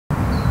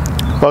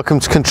Welcome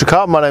to Country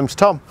Car, my name's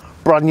Tom.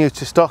 Brand new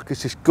to stock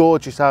is this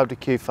gorgeous Audi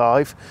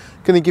Q5.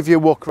 Going to give you a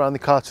walk around the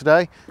car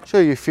today, show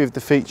you a few of the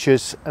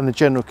features and the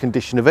general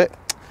condition of it.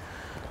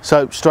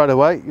 So straight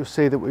away you'll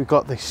see that we've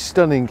got the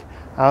stunning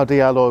Audi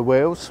alloy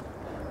wheels,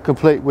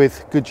 complete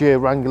with Goodyear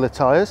Wrangler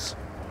tyres,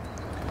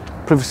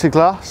 privacy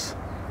glass.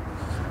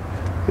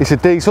 It's a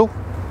diesel,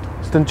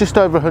 it's done just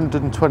over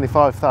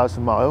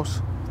 125,000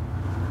 miles.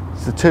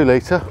 It's a 2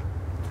 litre.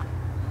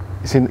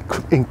 It's in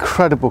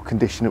incredible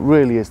condition, it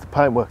really is. The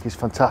paintwork is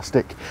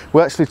fantastic.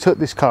 We actually took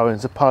this car in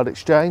as a part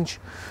exchange.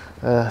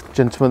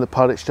 Gentleman that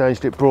part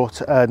exchanged it brought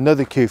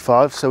another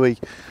Q5, so he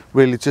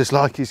really does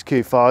like his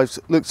Q5s.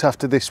 Looked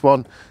after this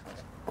one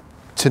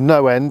to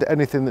no end.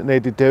 Anything that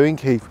needed doing,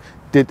 he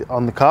did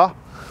on the car.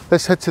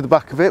 Let's head to the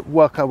back of it,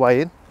 work our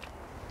way in.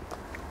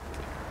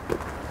 You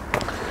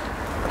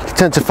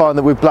tend to find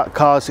that with black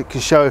cars it can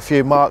show a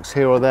few marks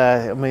here or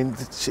there. I mean,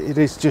 it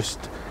is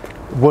just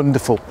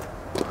wonderful.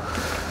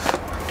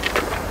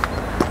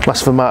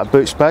 Massive amount of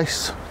boot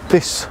space.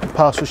 This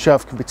parcel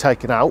shelf can be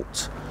taken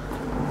out,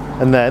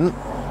 and then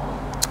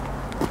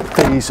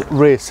these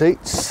rear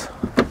seats,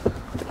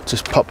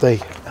 just pop the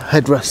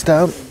headrest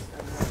down.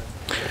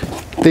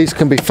 These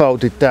can be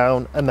folded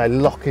down and they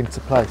lock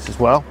into place as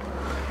well,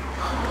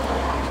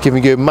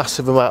 giving you a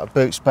massive amount of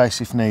boot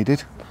space if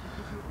needed.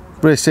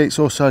 Rear seats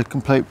also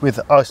complete with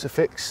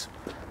Isofix,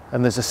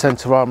 and there's a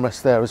centre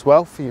armrest there as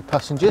well for your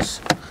passengers.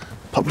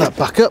 Pop that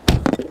back up.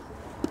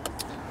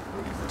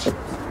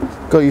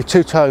 Got your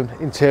two-tone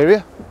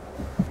interior.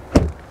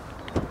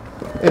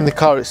 In the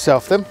car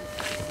itself then,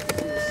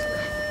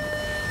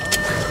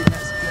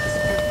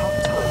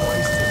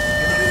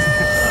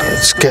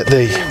 let's get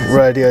the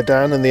radio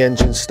down and the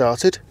engine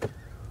started.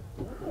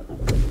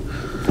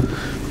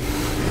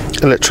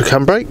 Electric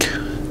handbrake,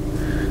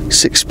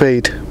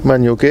 6-speed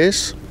manual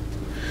gears,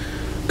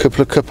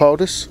 couple of cup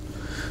holders.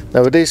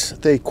 Now it is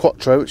the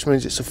Quattro, which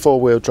means it's a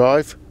 4-wheel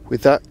drive.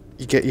 With that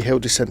you get your hill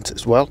descent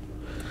as well,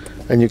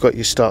 and you've got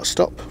your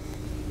start-stop.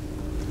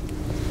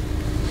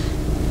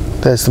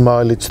 There's the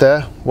mileage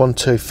there,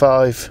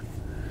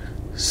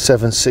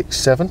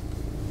 125,767.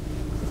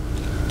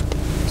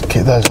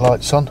 Keep those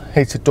lights on,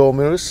 heated door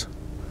mirrors.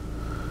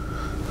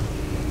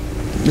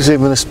 There's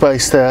even a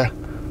space there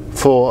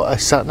for a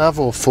sat-nav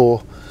or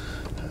for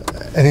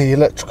any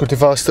electrical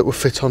device that will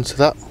fit onto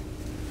that.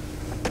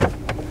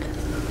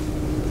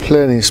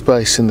 Plenty of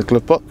space in the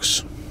glove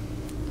box.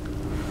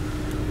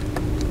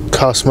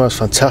 Car smells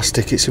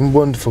fantastic, it's in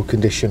wonderful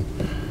condition.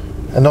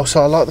 And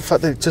also I like the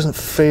fact that it doesn't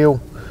feel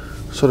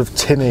sort of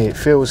tinny, it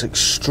feels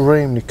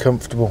extremely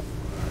comfortable.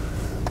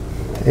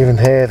 Even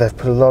here they've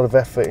put a lot of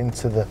effort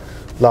into the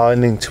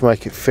lining to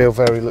make it feel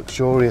very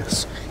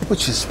luxurious,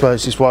 which I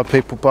suppose is why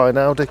people buy an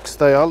Audi, because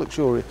they are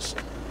luxurious.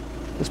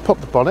 Let's pop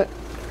the bonnet.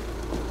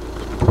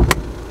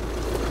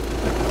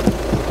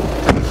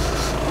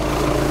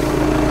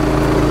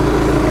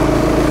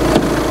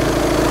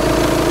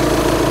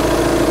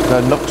 No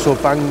knocks or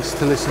bangs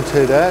to listen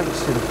to there,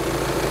 it's in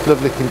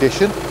lovely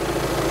condition.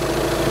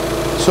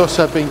 It's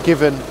also been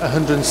given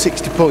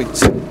 160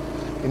 points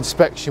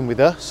inspection with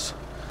us.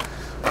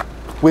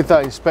 With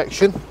that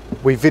inspection,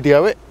 we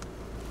video it,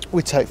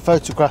 we take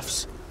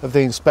photographs of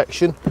the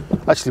inspection.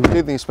 Actually, we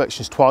do the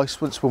inspections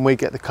twice, once when we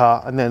get the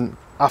car, and then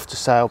after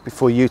sale,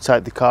 before you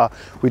take the car,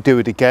 we do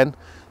it again.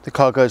 The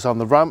car goes on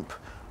the ramp.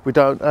 We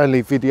don't only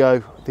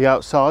video the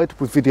outside,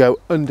 we video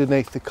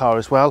underneath the car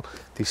as well.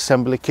 The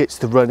assembly kits,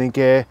 the running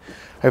gear,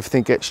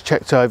 everything gets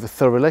checked over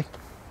thoroughly.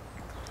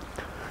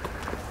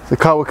 The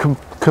car will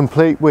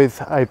complete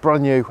with a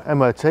brand new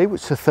MOT,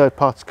 which is a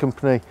third-party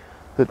company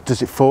that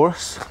does it for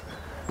us,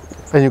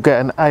 and you'll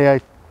get an AA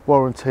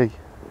warranty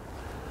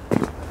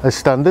as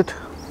standard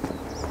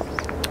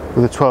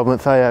with a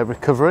 12-month AA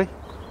recovery.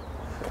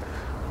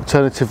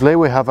 Alternatively,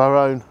 we have our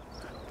own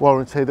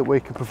warranty that we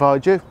can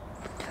provide you.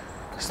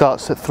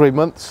 Starts at 3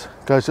 months,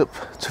 goes up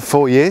to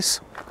 4 years,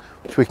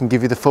 which we can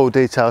give you the full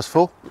details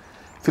for.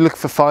 If you're looking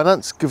for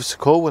finance, give us a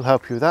call, we'll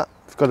help you with that.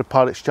 If you've got a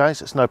part exchange,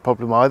 that's no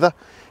problem either.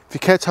 If you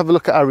care to have a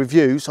look at our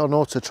reviews on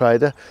Auto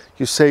Trader,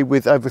 you'll see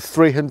with over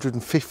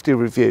 350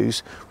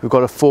 reviews, we've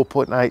got a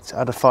 4.8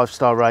 out of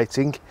 5-star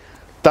rating.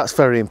 That's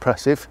very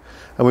impressive.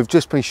 And we've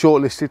just been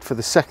shortlisted for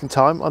the 2nd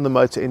time on the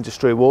Motor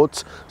Industry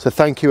Awards. So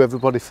thank you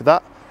everybody for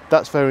that.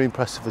 That's very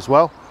impressive as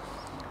well.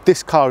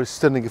 This car is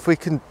stunning. If we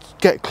can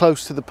get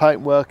close to the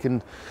paintwork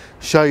and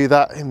show you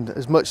that in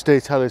as much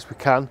detail as we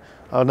can.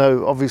 I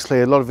know obviously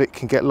a lot of it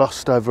can get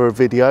lost over a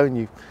video and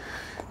you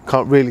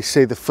can't really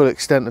see the full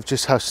extent of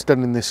just how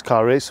stunning this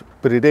car is,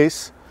 but it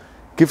is.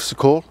 Give us a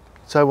call,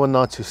 it's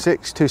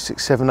 01926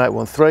 267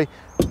 813.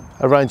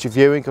 Arrange your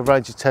viewing,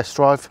 arrange your test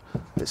drive.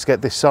 Let's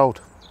get this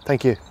sold.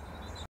 Thank you.